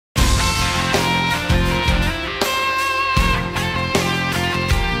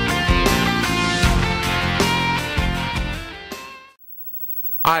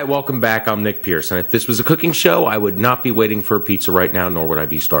Hi, welcome back. I'm Nick Pierce, and if this was a cooking show, I would not be waiting for a pizza right now, nor would I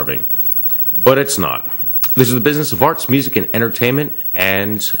be starving. But it's not. This is the business of arts, music, and entertainment,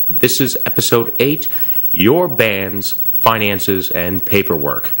 and this is episode 8, Your Band's Finances and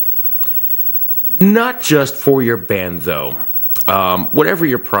Paperwork. Not just for your band, though. Whatever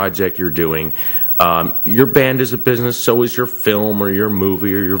your project you're doing, your band is a business, so is your film or your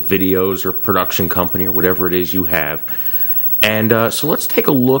movie or your videos or production company or whatever it is you have. And so let's take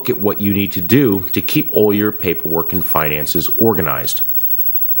a look at what you need to do to keep all your paperwork and finances organized.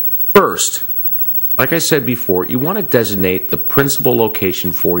 First, like I said before, you want to designate the principal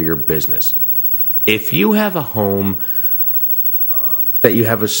location for your business. If you have a home that you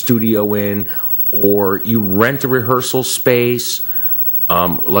have a studio in, or you rent a rehearsal space,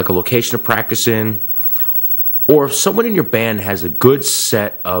 like a location to practice in, or if someone in your band has a good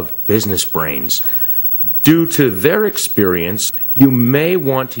set of business brains, due to their experience, you may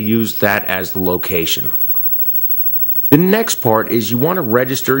want to use that as the location. The next part is you want to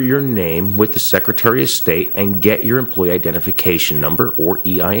register your name with the Secretary of State and get your employee identification number, or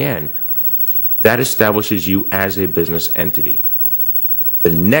EIN. That establishes you as a business entity.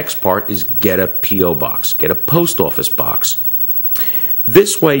 The next part is get a P.O. box, get a post office box.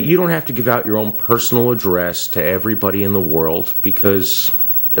 This way you don't have to give out your own personal address to everybody in the world, because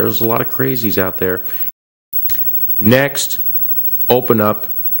there's a lot of crazies out there. Next, open up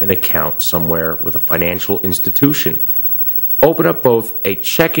an account somewhere with a financial institution. Open up both a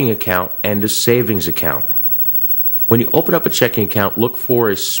checking account and a savings account. When you open up a checking account, look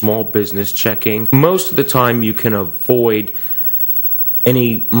for a small business checking. Most of the time you can avoid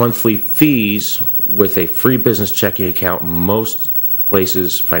any monthly fees with a free business checking account. Most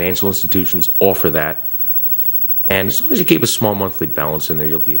places, financial institutions, offer that. And as long as you keep a small monthly balance in there,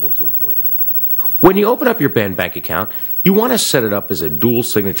 you'll be able to avoid any. When you open up your band bank account, you want to set it up as a dual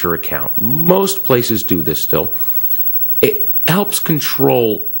signature account. Most places do this still. It helps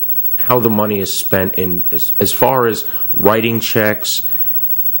control how the money is spent in as far as writing checks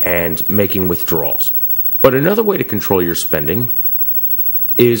and making withdrawals. But another way to control your spending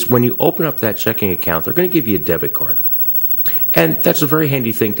is when you open up that checking account, they're going to give you a debit card. And that's a very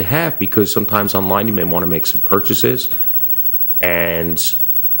handy thing to have, because sometimes online you may want to make some purchases, and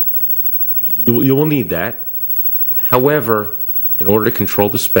you will need that. However, in order to control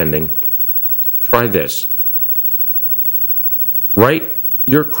the spending, try this. Write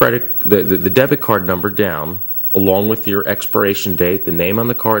your the debit card number down, along with your expiration date, the name on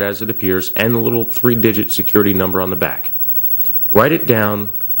the card as it appears, and the little 3-digit security number on the back. Write it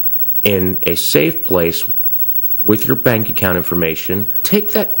down in a safe place with your bank account information.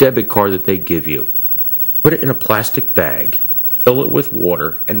 Take that debit card that they give you, put it in a plastic bag, fill it with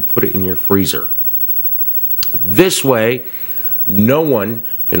water, and put it in your freezer. This way, no one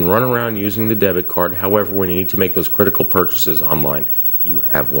can run around using the debit card. However, when you need to make those critical purchases online, you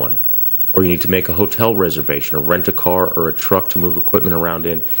have one. Or you need to make a hotel reservation, or rent a car or a truck to move equipment around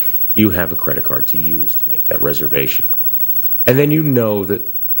in, you have a credit card to use to make that reservation. And then you know that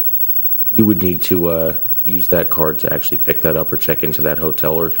you would need to use that card to actually pick that up or check into that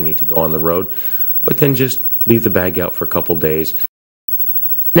hotel, or if you need to go on the road. But then just leave the bag out for a couple days.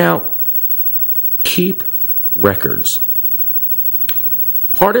 Now, keep records.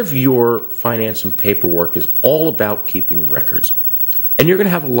 Part of your finance and paperwork is all about keeping records. And you're going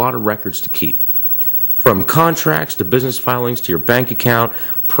to have a lot of records to keep. From contracts to business filings to your bank account,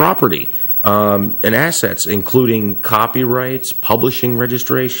 property and assets, including copyrights, publishing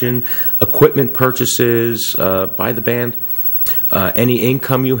registration, equipment purchases by the band, any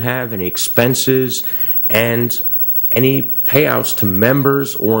income you have, any expenses, and any payouts to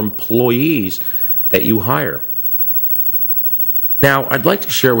members or employees that you hire. Now, I'd like to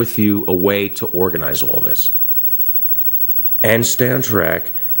share with you a way to organize all this and stay on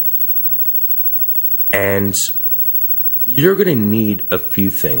track. And you're going to need a few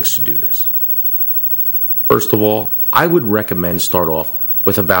things to do this. First of all, I would recommend start off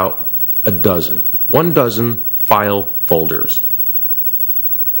with about 1 dozen file folders.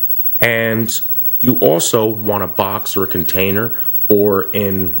 And you also want a box or a container, or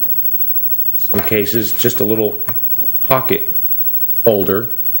in some cases, just a little pocket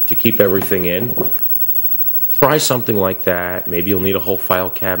folder to keep everything in. Try something like that. Maybe you'll need a whole file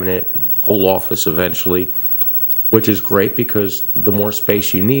cabinet, whole office eventually, which is great because the more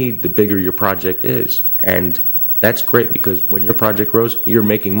space you need, the bigger your project is. And that's great because when your project grows, you're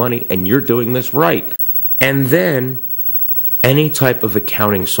making money and you're doing this right. And then any type of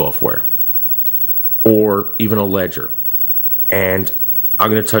accounting software or even a ledger. And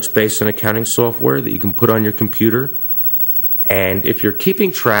I'm going to touch base on accounting software that you can put on your computer. And if you're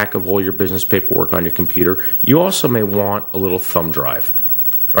keeping track of all your business paperwork on your computer, you also may want a little thumb drive.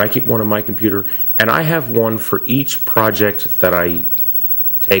 And I keep one on my computer, and I have one for each project that I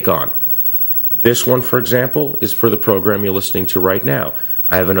take on. This one, for example, is for the program you're listening to right now.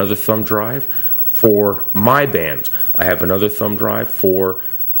 I have another thumb drive for my band. I have another thumb drive for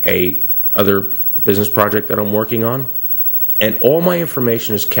other business project that I'm working on. And all my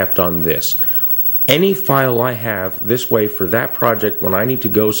information is kept on this. Any file I have this way for that project, when I need to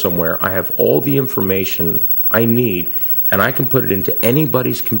go somewhere, I have all the information I need, and I can put it into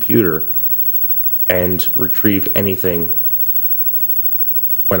anybody's computer and retrieve anything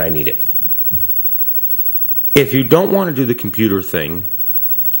when I need it. If you don't want to do the computer thing,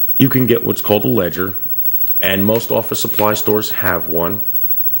 you can get what's called a ledger, and most office supply stores have one.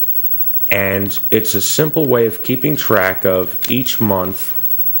 And it's a simple way of keeping track of each month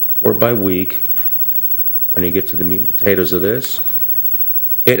or by week. When you get to the meat and potatoes of this,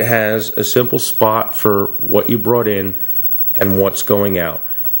 it has a simple spot for what you brought in and what's going out.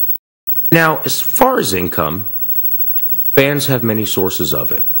 Now, as far as income, bands have many sources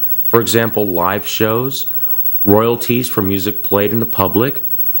of it. For example, live shows, royalties for music played in the public,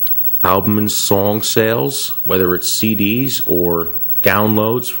 album and song sales, whether it's CDs or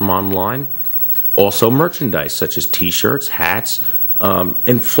downloads from online. Also merchandise such as t-shirts, hats,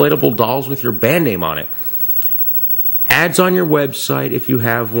 inflatable dolls with your band name on it. Ads on your website if you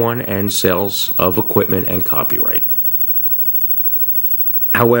have one, and sales of equipment and copyright.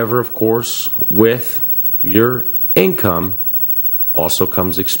 However, of course, with your income also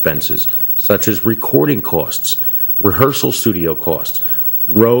comes expenses such as recording costs, rehearsal studio costs,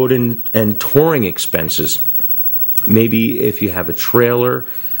 road and touring expenses. Maybe if you have a trailer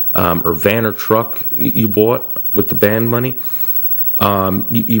or van or truck you bought with the band money,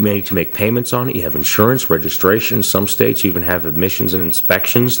 you may need to make payments on it. You have insurance, registration. In some states, you even have admissions and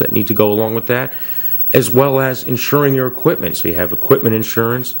inspections that need to go along with that, as well as insuring your equipment. So you have equipment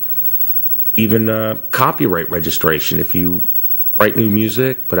insurance, even copyright registration. If you write new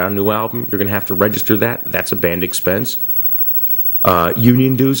music, put out a new album, you're going to have to register that. That's a band expense.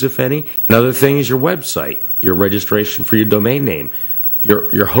 Union dues, if any. Another thing is your website, your registration for your domain name,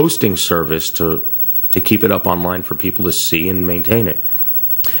 your hosting service to keep it up online for people to see and maintain it,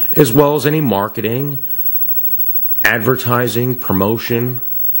 as well as any marketing, advertising, promotion,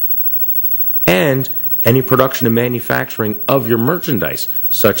 and any production and manufacturing of your merchandise,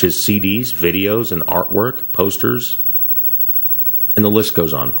 such as CDs, videos, and artwork, posters, and the list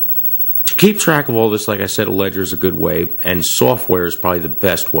goes on. To keep track of all this, like I said, a ledger is a good way, and software is probably the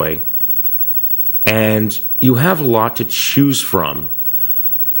best way. And you have a lot to choose from.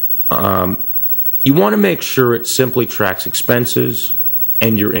 You want to make sure it simply tracks expenses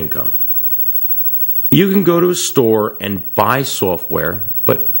and your income. You can go to a store and buy software,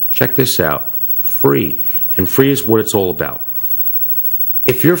 but check this out, free. And free is what it's all about.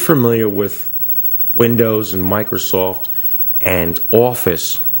 If you're familiar with Windows and Microsoft and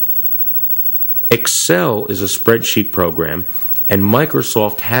Office, Excel is a spreadsheet program, and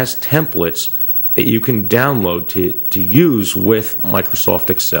Microsoft has templates that you can download to use with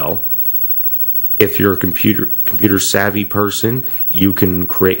Microsoft Excel. If you're a computer savvy person, you can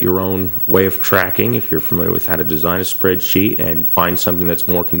create your own way of tracking if you're familiar with how to design a spreadsheet and find something that's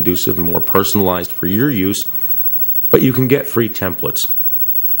more conducive and more personalized for your use. But you can get free templates.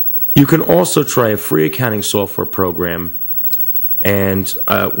 You can also try a free accounting software program, and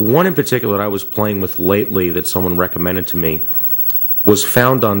one in particular that I was playing with lately that someone recommended to me was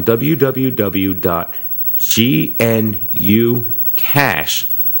found on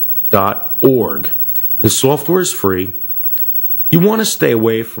www.gnucash.org. The software is free. You want to stay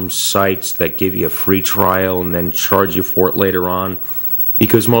away from sites that give you a free trial and then charge you for it later on,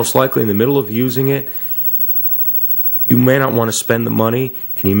 because most likely in the middle of using it, you may not want to spend the money,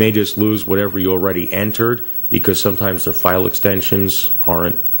 and you may just lose whatever you already entered, because sometimes their file extensions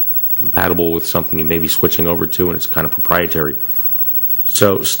aren't compatible with something you may be switching over to, and it's kind of proprietary.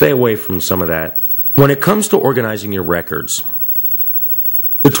 So stay away from some of that. When it comes to organizing your records,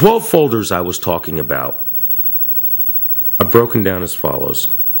 the 12 folders I was talking about are broken down as follows.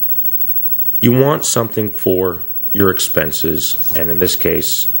 You want something for your expenses, and in this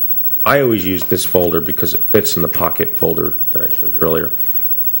case, I always use this folder because it fits in the pocket folder that I showed you earlier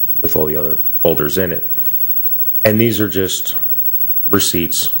with all the other folders in it. And these are just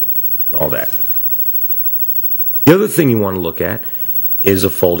receipts and all that. The other thing you want to look at is a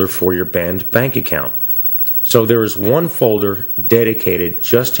folder for your band bank account. So there is one folder dedicated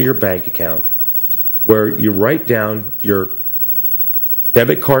just to your bank account where you write down your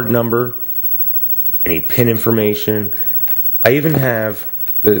debit card number, any PIN information, I even have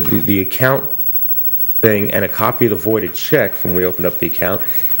the account thing and a copy of the voided check from when we opened up the account,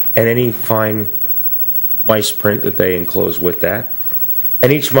 and any fine mice print that they enclose with that.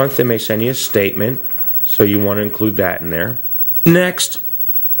 And each month they may send you a statement, so you want to include that in there. Next,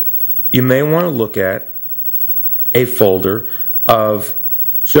 you may want to look at a folder of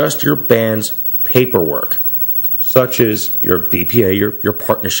just your band's paperwork, such as your BPA, your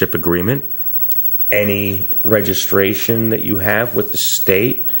partnership agreement, any registration that you have with the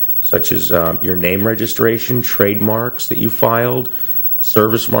state, such as your name registration, trademarks that you filed,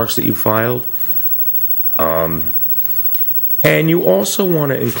 service marks that you filed. And you also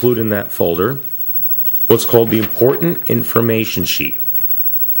want to include in that folder what's called the Important Information Sheet.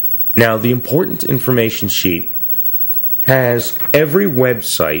 Now, the Important Information Sheet has every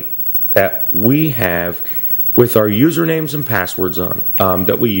website that we have with our usernames and passwords on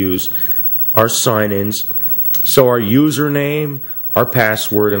that we use, our sign-ins. So our username, our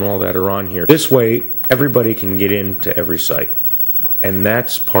password, and all that are on here. This way, everybody can get into every site. And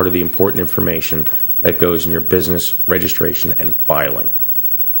that's part of the important information that goes in your business registration and filing.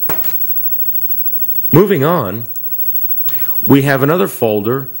 Moving on, we have another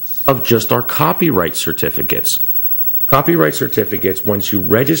folder of just our copyright certificates. Copyright certificates, once you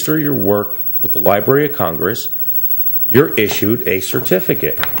register your work with the Library of Congress, you're issued a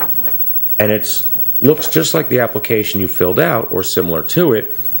certificate. And it looks just like the application you filled out, or similar to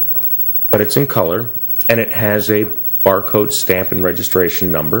it, but it's in color, and it has a barcode stamp and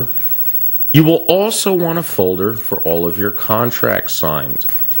registration number. You will also want a folder for all of your contracts signed.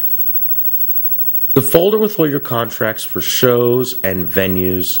 The folder with all your contracts for shows and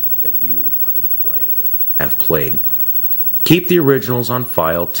venues that you are going to play or that you have played. Keep the originals on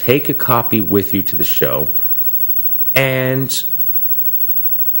file, take a copy with you to the show, and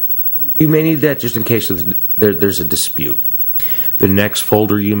you may need that just in case there's a dispute. The next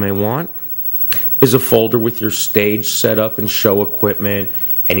folder you may want is a folder with your stage setup and show equipment,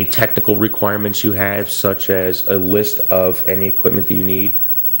 any technical requirements you have, such as a list of any equipment that you need,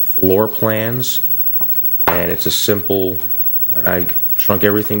 floor plans, and it's a simple, and I shrunk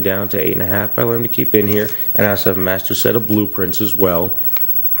everything down to 8.5 by 11 to keep in here, and I also have a master set of blueprints as well,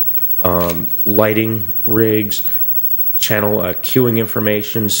 lighting rigs, channel queuing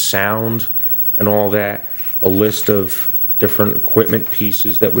information, sound, and all that, a list of different equipment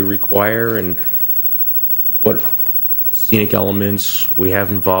pieces that we require, and what scenic elements we have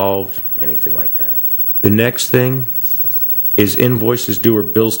involved, anything like that. The next thing is invoices due or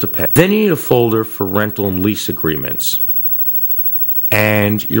bills to pay. Then you need a folder for rental and lease agreements.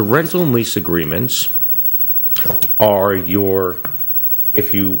 And your rental and lease agreements are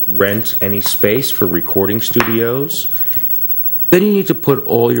if you rent any space for recording studios, then you need to put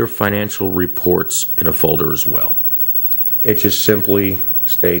all your financial reports in a folder as well. It just simply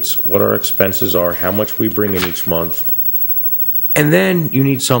states what our expenses are, how much we bring in each month, and then you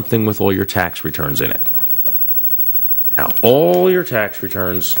need something with all your tax returns in it. Now, all your tax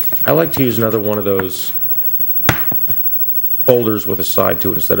returns, I like to use another one of those folders with a side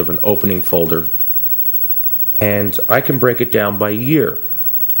to it instead of an opening folder. And I can break it down by year.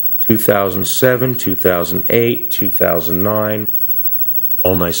 2007, 2008, 2009,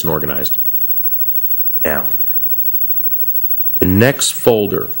 all nice and organized. Now, the next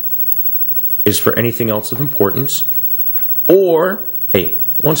folder is for anything else of importance, or, hey,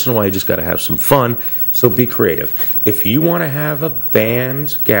 once in a while you just got to have some fun, so be creative. If you want to have a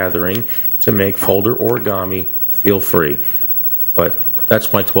band gathering to make folder origami, feel free. But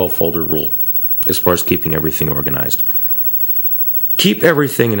that's my 12 folder rule as far as keeping everything organized. Keep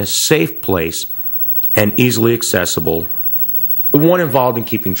everything in a safe place and easily accessible. The one involved in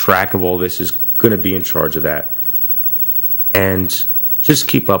keeping track of all this is going to be in charge of that. And just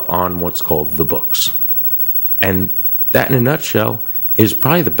keep up on what's called the books. And that, in a nutshell, is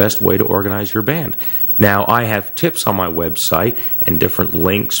probably the best way to organize your band. Now, I have tips on my website and different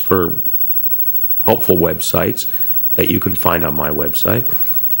links for helpful websites that you can find on my website.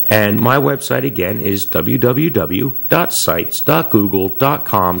 And my website, again, is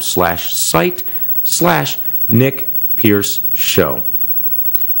www.sites.google.com/site/Nick Pierce Show.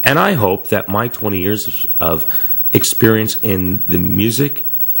 And I hope that my 20 years of experience in the music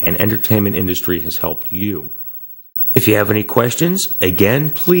and entertainment industry has helped you. If you have any questions, again,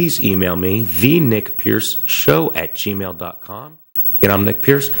 please email me, thenickpierceshow@gmail.com. Again, I'm Nick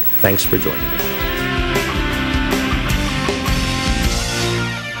Pierce. Thanks for joining me.